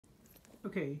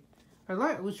Okay. I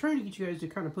was trying to get you guys to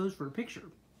kind of pose for a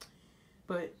picture.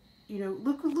 But, you know,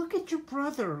 look at your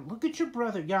brother. Look at your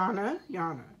brother. Yana.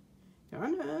 Yana,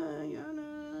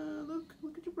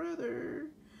 look at your brother.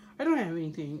 I don't have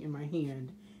anything in my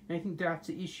hand, and I think that's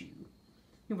the issue.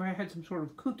 If I had some sort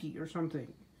of cookie or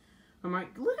something, I'm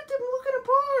like, look at them looking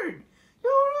apart.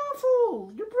 You're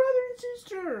awful. Your brother and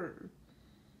sister.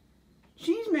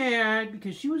 She's mad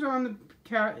because she was on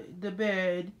the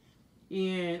bed,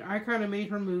 and I kind of made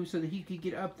her move so that he could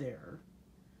get up there.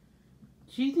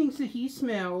 She thinks that he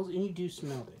smells, and you do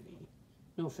smell, baby.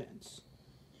 No offense.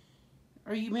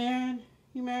 Are you mad?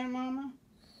 You mad, Mama?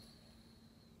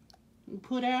 You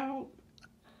put out?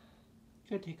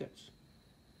 Got hiccups.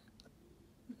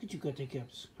 Look at you got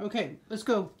hiccups. Okay, let's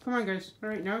go. Come on, guys. All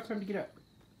right, now it's time to get up.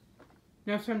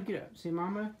 Now it's time to get up. Say,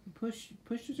 Mama, push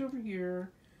this over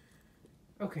here.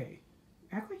 Okay.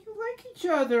 Act like you like each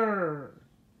other.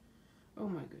 Oh,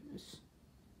 my goodness.